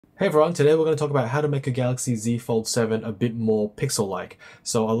Hey everyone, today we're going to talk about how to make a Galaxy Z Fold 7 a bit more Pixel-like.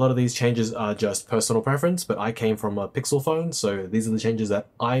 So a lot of these changes are just personal preference, but I came from a Pixel phone, so these are the changes that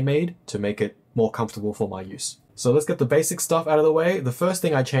I made to make it more comfortable for my use. So let's get the basic stuff out of the way. The first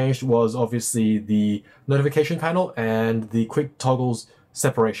thing I changed was obviously the notification panel and the quick toggles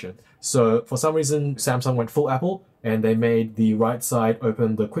separation. So for some reason, Samsung went full Apple and they made the right side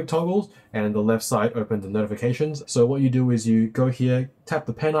open the quick toggles and the left side open the notifications. So what you do is you go here, tap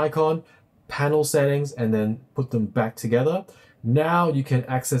the pen icon, panel settings, and then put them back together. Now you can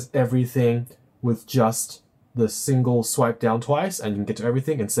access everything with just the single swipe down twice and you can get to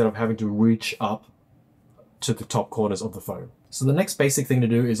everything instead of having to reach up to the top corners of the phone. So the next basic thing to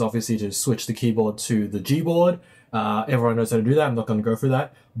do is obviously to switch the keyboard to the Gboard. Everyone knows how to do that. I'm not going to go through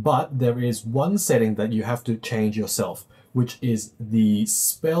that. But there is one setting that you have to change yourself, which is the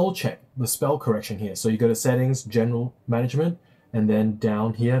spell check, the spell correction here. So you go to settings, general management, and then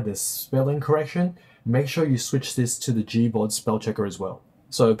down here, there's spelling correction. Make sure you switch this to the Gboard spell checker as well.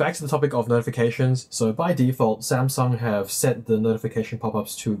 So back to the topic of notifications. So by default, Samsung have set the notification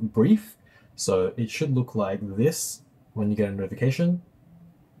pop-ups to brief. So it should look like this when you get a notification.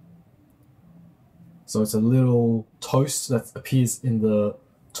 So it's a little toast that appears in the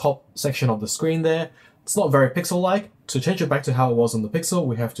top section of the screen there. It's not very Pixel-like. To change it back to how it was on the Pixel,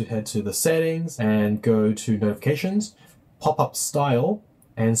 we have to head to the settings and go to notifications, pop-up style,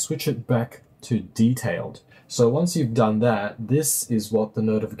 and switch it back to detailed. So once you've done that, this is what the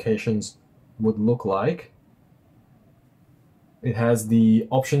notifications would look like. It has the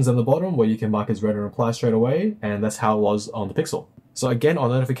options on the bottom where you can mark as read and reply straight away, and that's how it was on the Pixel. So again,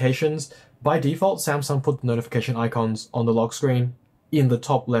 on notifications, by default, Samsung put the notification icons on the lock screen in the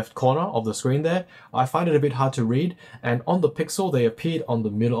top left corner of the screen there. I find it a bit hard to read, and on the Pixel, they appeared on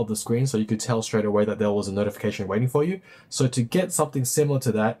the middle of the screen, so you could tell straight away that there was a notification waiting for you. So to get something similar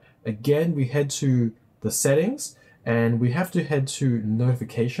to that, again, we head to the settings, and we have to head to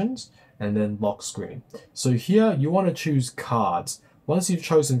notifications, and then lock screen. So here you want to choose cards. Once you've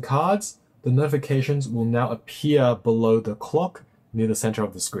chosen cards, the notifications will now appear below the clock near the center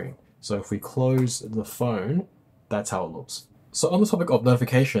of the screen. So if we close the phone, that's how it looks. So on the topic of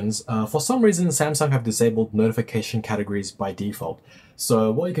notifications, for some reason, Samsung have disabled notification categories by default.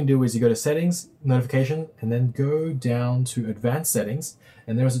 So what you can do is you go to settings, notification, and then go down to advanced settings.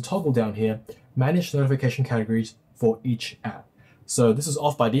 And there is a toggle down here, manage notification categories for each app. So this is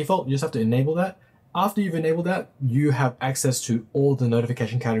off by default. You just have to enable that. After you've enabled that, you have access to all the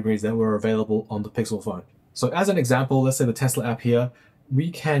notification categories that were available on the Pixel phone. So as an example, let's say the Tesla app here, we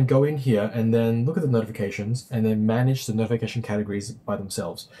can go in here and then look at the notifications and then manage the notification categories by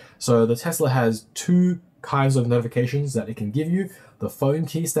themselves. So the Tesla has two kinds of notifications that it can give you: the phone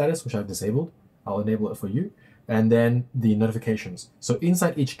key status, which I've disabled. I'll enable it for you. And then the notifications. So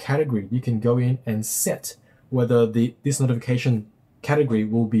inside each category, you can go in and set whether this notification category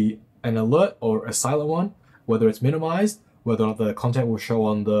will be an alert or a silent one, whether it's minimized, whether or not the content will show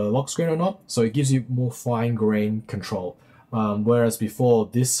on the lock screen or not. So it gives you more fine-grained control. Whereas before,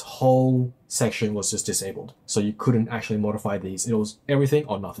 this whole section was just disabled. So you couldn't actually modify these. It was everything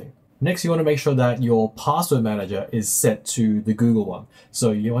or nothing. Next, you want to make sure that your password manager is set to the Google one.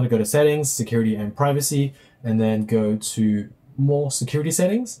 So you want to go to settings, security and privacy, and then go to more security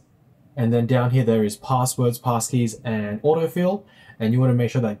settings. And then down here, there is passwords, passkeys, and autofill. And you want to make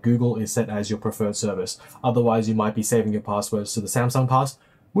sure that Google is set as your preferred service. Otherwise, you might be saving your passwords to the Samsung Pass,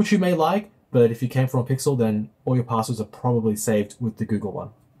 which you may like, but if you came from a Pixel, then all your passwords are probably saved with the Google one.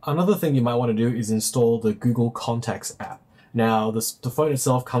 Another thing you might want to do is install the Google Contacts app. Now, the phone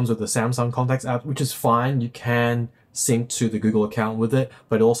itself comes with the Samsung Contacts app, which is fine. You can sync to the Google account with it,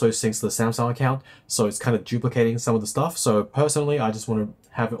 but it also syncs to the Samsung account. So it's kind of duplicating some of the stuff. So personally, I just want to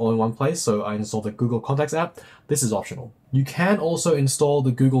have it all in one place. So I installed the Google Contacts app. This is optional. You can also install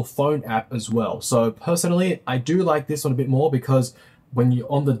the Google Phone app as well. So personally, I do like this one a bit more because when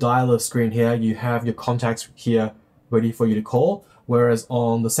you're on the dialer screen here, you have your contacts here ready for you to call. Whereas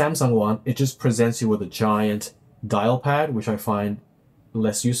on the Samsung one, it just presents you with a giant dial pad, which I find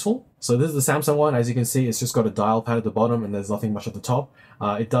less useful. So this is the Samsung one. As you can see, it's just got a dial pad at the bottom and there's nothing much at the top.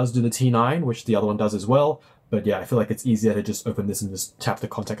 It does do the T9, which the other one does as well. But yeah, I feel like it's easier to just open this and just tap the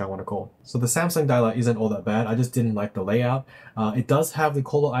contact I want to call. So the Samsung dialer isn't all that bad. I just didn't like the layout. It does have the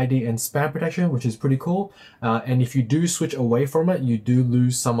caller ID and spam protection, which is pretty cool. And if you do switch away from it, you do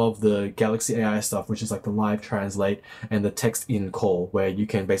lose some of the Galaxy AI stuff, which is like the live translate and the text in call, where you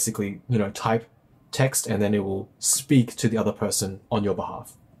can basically, type text and then it will speak to the other person on your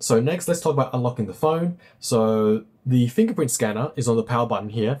behalf. So next, let's talk about unlocking the phone. So the fingerprint scanner is on the power button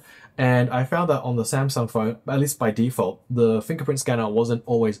here, and I found that on the Samsung phone, at least by default, the fingerprint scanner wasn't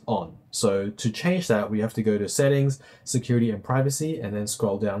always on. So to change that, we have to go to Settings, Security and Privacy, and then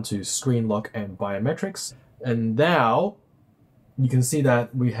scroll down to Screen Lock and Biometrics. And now you can see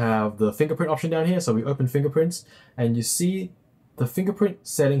that we have the fingerprint option down here. So we open fingerprints, and you see the fingerprint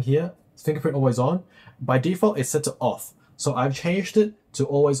setting here, fingerprint always on. By default, it's set to off. So I've changed it to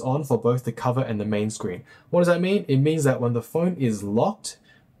always on for both the cover and the main screen. What does that mean? It means that when the phone is locked,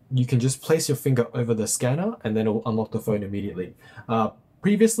 you can just place your finger over the scanner and then it will unlock the phone immediately.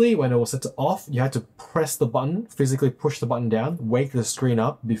 Previously, when it was set to off, you had to press the button, physically push the button down, wake the screen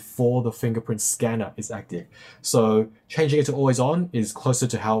up before the fingerprint scanner is active. So changing it to always on is closer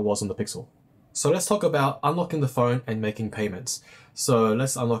to how it was on the Pixel. So let's talk about unlocking the phone and making payments. So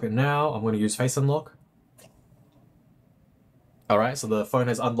let's unlock it now. I'm going to use Face Unlock. Alright, so the phone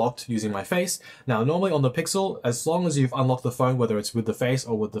has unlocked using my face. Now, normally on the Pixel, as long as you've unlocked the phone, whether it's with the face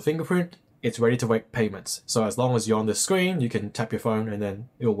or with the fingerprint, it's ready to make payments. So as long as you're on the screen, you can tap your phone and then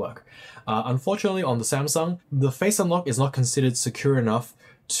it'll work. Unfortunately, on the Samsung, the Face Unlock is not considered secure enough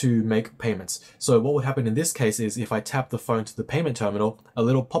to make payments. So what would happen in this case is if I tap the phone to the payment terminal, a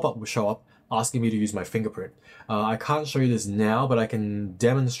little pop-up will show up asking me to use my fingerprint. I can't show you this now, but I can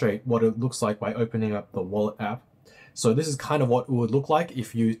demonstrate what it looks like by opening up the Wallet app. So this is kind of what it would look like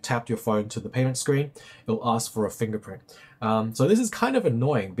if you tapped your phone to the payment screen. It'll ask for a fingerprint. So this is kind of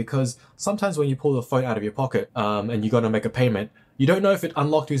annoying because sometimes when you pull the phone out of your pocket and you're going to make a payment, you don't know if it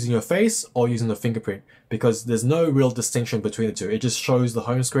unlocked using your face or using the fingerprint because there's no real distinction between the two. It just shows the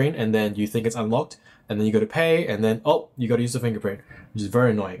home screen and then you think it's unlocked and then you go to pay and then, oh, you got to use the fingerprint, which is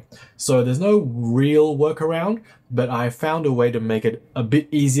very annoying. So there's no real workaround, but I found a way to make it a bit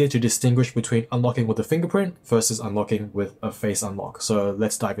easier to distinguish between unlocking with a fingerprint versus unlocking with a face unlock. So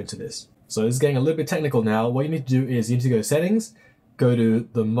let's dive into this. So this is getting a little bit technical now. What you need to do is you need to go to Settings, go to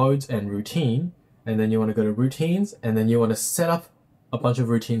the Modes and Routine, and then you want to go to Routines, and then you want to set up a bunch of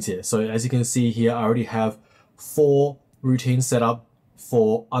routines here. So as you can see here, I already have 4 routines set up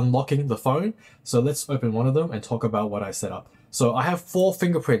for unlocking the phone. So let's open one of them and talk about what I set up. So I have 4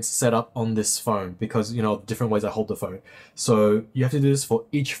 fingerprints set up on this phone because, you know, different ways I hold the phone. So you have to do this for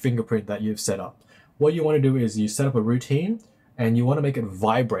each fingerprint that you've set up. What you want to do is you set up a routine and you want to make it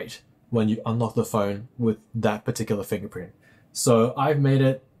vibrate when you unlock the phone with that particular fingerprint. So I've made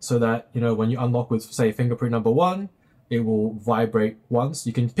it so that, you know, when you unlock with, say, fingerprint number 1, it will vibrate once.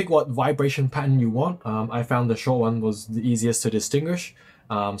 You can pick what vibration pattern you want. I found the short one was the easiest to distinguish.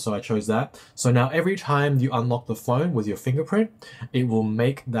 So I chose that. So now every time you unlock the phone with your fingerprint, it will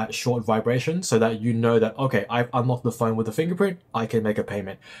make that short vibration so that you know that, okay, I've unlocked the phone with the fingerprint, I can make a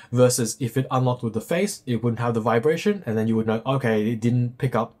payment. Versus if it unlocked with the face, it wouldn't have the vibration and then you would know, okay, it didn't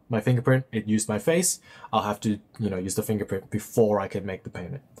pick up my fingerprint, it used my face. I'll have to, you know, use the fingerprint before I can make the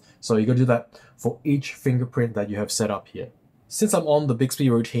payment. So you're going to do that for each fingerprint that you have set up here. Since I'm on the Bixby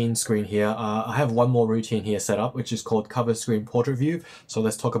routine screen here, I have one more routine here set up, which is called Cover Screen Portrait View. So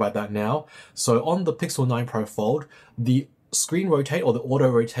let's talk about that now. So on the Pixel 9 Pro Fold, the screen rotate or the auto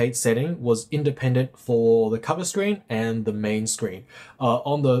rotate setting was independent for the cover screen and the main screen.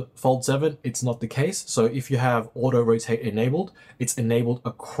 On the Fold 7, it's not the case. So if you have auto rotate enabled, it's enabled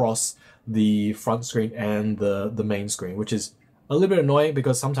across the front screen and the main screen, which is a little bit annoying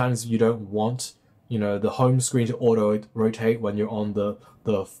because sometimes you don't want, you know, the home screen to auto rotate when you're on the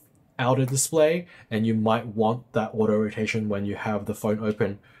outer display, and you might want that auto rotation when you have the phone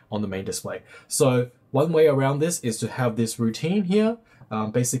open on the main display. So one way around this is to have this routine here.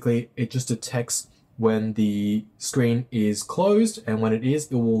 Basically, it just detects when the screen is closed, and when it is,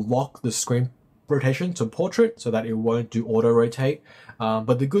 it will lock the screen rotation to portrait so that it won't do auto rotate.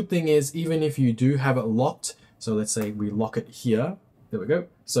 But the good thing is, even if you do have it locked, so let's say we lock it here. There we go.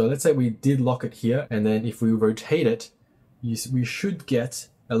 So let's say we did lock it here, and then if we rotate it, we should get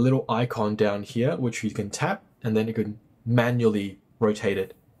a little icon down here, which you can tap, and then you can manually rotate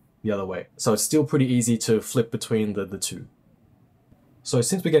it the other way. So it's still pretty easy to flip between the two. So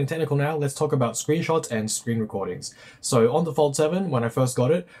since we're getting technical now, let's talk about screenshots and screen recordings. So on the Fold 7, when I first got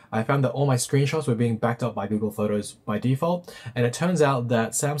it, I found that all my screenshots were being backed up by Google Photos by default. And it turns out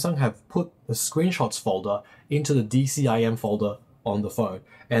that Samsung have put the screenshots folder into the DCIM folder on the phone.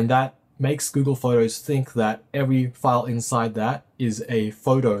 And that makes Google Photos think that every file inside that is a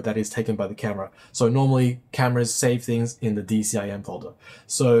photo that is taken by the camera. So normally cameras save things in the DCIM folder.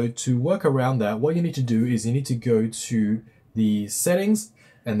 So to work around that, what you need to do is you need to go to the settings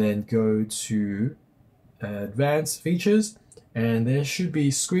and then go to advanced features, and there should be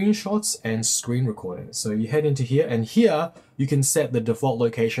screenshots and screen recordings. So you head into here, and here you can set the default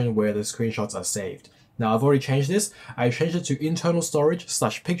location where the screenshots are saved. Now I've already changed this. I changed it to internal storage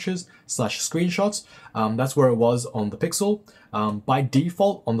 / pictures / screenshots. That's where it was on the Pixel. By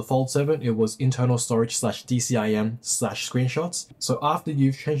default on the Fold 7, it was internal storage / DCIM / screenshots. So after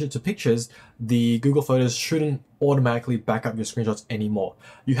you've changed it to pictures, the Google Photos shouldn't automatically back up your screenshots anymore.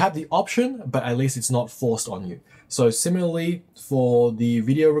 You have the option, but at least it's not forced on you. So similarly for the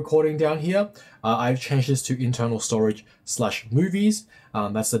video recording down here, I've changed this to internal storage / movies.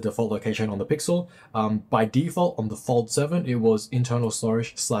 That's the default location on the Pixel. By default on the Fold 7, it was internal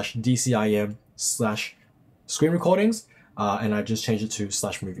storage / DCIM / screen recordings, and I just changed it to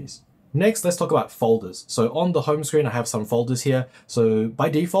 /movies. Next, let's talk about folders. So on the home screen, I have some folders here. So by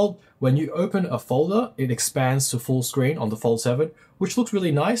default, when you open a folder, it expands to full screen on the Fold 7, which looks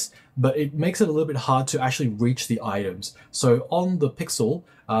really nice, but it makes it a little bit hard to actually reach the items. So on the Pixel,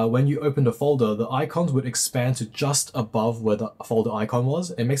 when you open the folder, the icons would expand to just above where the folder icon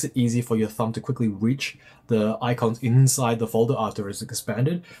was. It makes it easy for your thumb to quickly reach the icons inside the folder after it's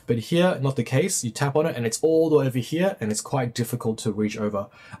expanded. But here, not the case. You tap on it and it's all the way over here, and it's quite difficult to reach over,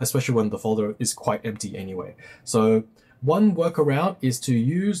 especially when the folder is quite empty anyway. So one workaround is to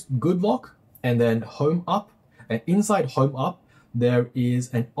use Good Lock and then Home Up. And inside Home Up, there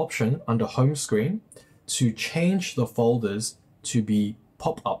is an option under Home Screen to change the folders to be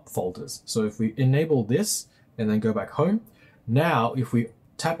pop-up folders. So if we enable this and then go back home, now if we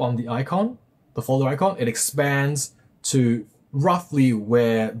tap on the icon, the folder icon, it expands to roughly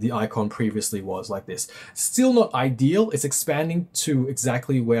where the icon previously was, like this. Still not ideal. It's expanding to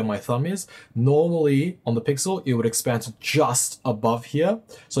exactly where my thumb is. Normally on the Pixel, it would expand to just above here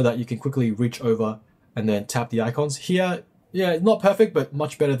so that you can quickly reach over and then tap the icons. Here, yeah, not perfect, but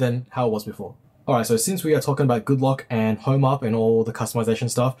much better than how it was before. Alright, so since we are talking about Good Lock and Home Up and all the customization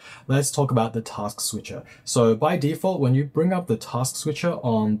stuff, let's talk about the task switcher. So by default, when you bring up the task switcher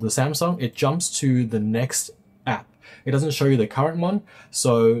on the Samsung, it jumps to the next app. It doesn't show you the current one.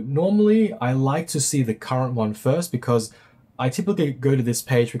 So normally I like to see the current one first because I typically go to this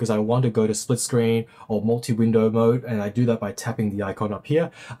page because I want to go to split screen or multi-window mode, and I do that by tapping the icon up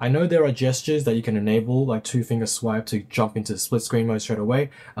here. I know there are gestures that you can enable, like 2-finger swipe to jump into split screen mode straight away,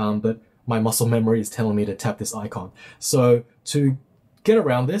 but my muscle memory is telling me to tap this icon. So to get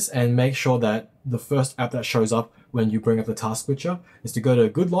around this and make sure that the first app that shows up when you bring up the task switcher is to go to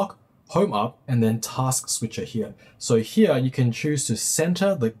Good Lock, Home Up, and then Task Switcher here. So here you can choose to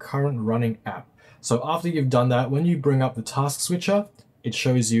center the current running app. So after you've done that, when you bring up the task switcher, it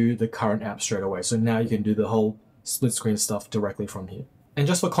shows you the current app straight away. So now you can do the whole split screen stuff directly from here. And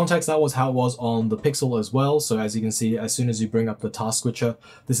just for context, that was how it was on the Pixel as well. So as you can see, as soon as you bring up the task switcher,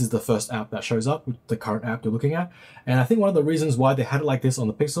 this is the first app that shows up, the current app you're looking at. And I think one of the reasons why they had it like this on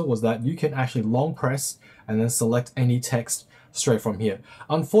the Pixel was that you can actually long press and then select any text straight from here.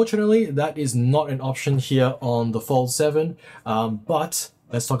 Unfortunately, that is not an option here on the Fold 7, but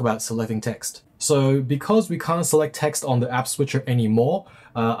let's talk about selecting text. So because we can't select text on the app switcher anymore,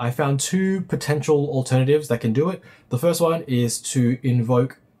 I found two potential alternatives that can do it. The first one is to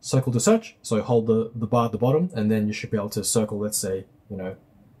invoke circle to search. So hold the bar at the bottom, and then you should be able to circle, let's say,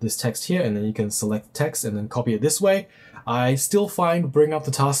 this text here, and then you can select text and then copy it this way. I still find bring up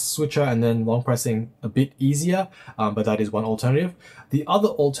the task switcher and then long pressing a bit easier, but that is one alternative. The other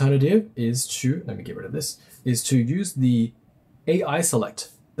alternative is to, let me get rid of this, is to use the AI select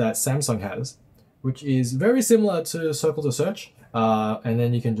that Samsung has, which is very similar to circle to search. And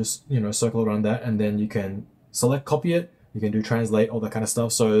then you can just, circle around that, and then you can select, copy it, you can do translate, all that kind of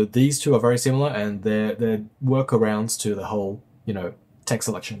stuff. So these two are very similar, and they're workarounds to the whole, text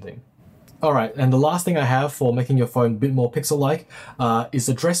selection thing. All right, and the last thing I have for making your phone a bit more pixel-like is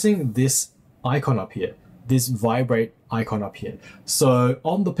addressing this icon up here, this vibrate icon up here. So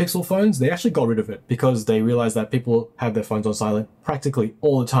on the Pixel phones, they actually got rid of it because they realized that people have their phones on silent practically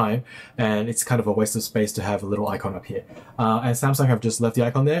all the time, and it's kind of a waste of space to have a little icon up here. And Samsung have just left the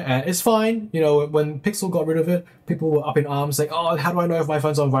icon there, and it's fine. When Pixel got rid of it, people were up in arms saying, oh, how do I know if my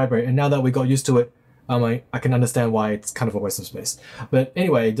phone's on vibrate? And now that we got used to it, I can understand why it's kind of a waste of space. But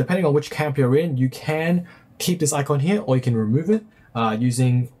anyway, depending on which camp you're in, you can keep this icon here, or you can remove it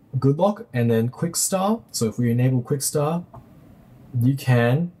using Good Lock and then Quick Star. So if we enable Quick Star, you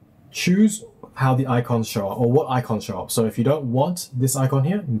can choose how the icons show up, or what icons show up. So if you don't want this icon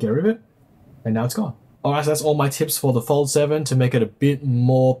here, you can get rid of it, and now it's gone. Alright, so that's all my tips for the Fold 7 to make it a bit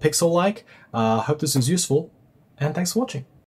more pixel-like. Hope this was useful, and thanks for watching.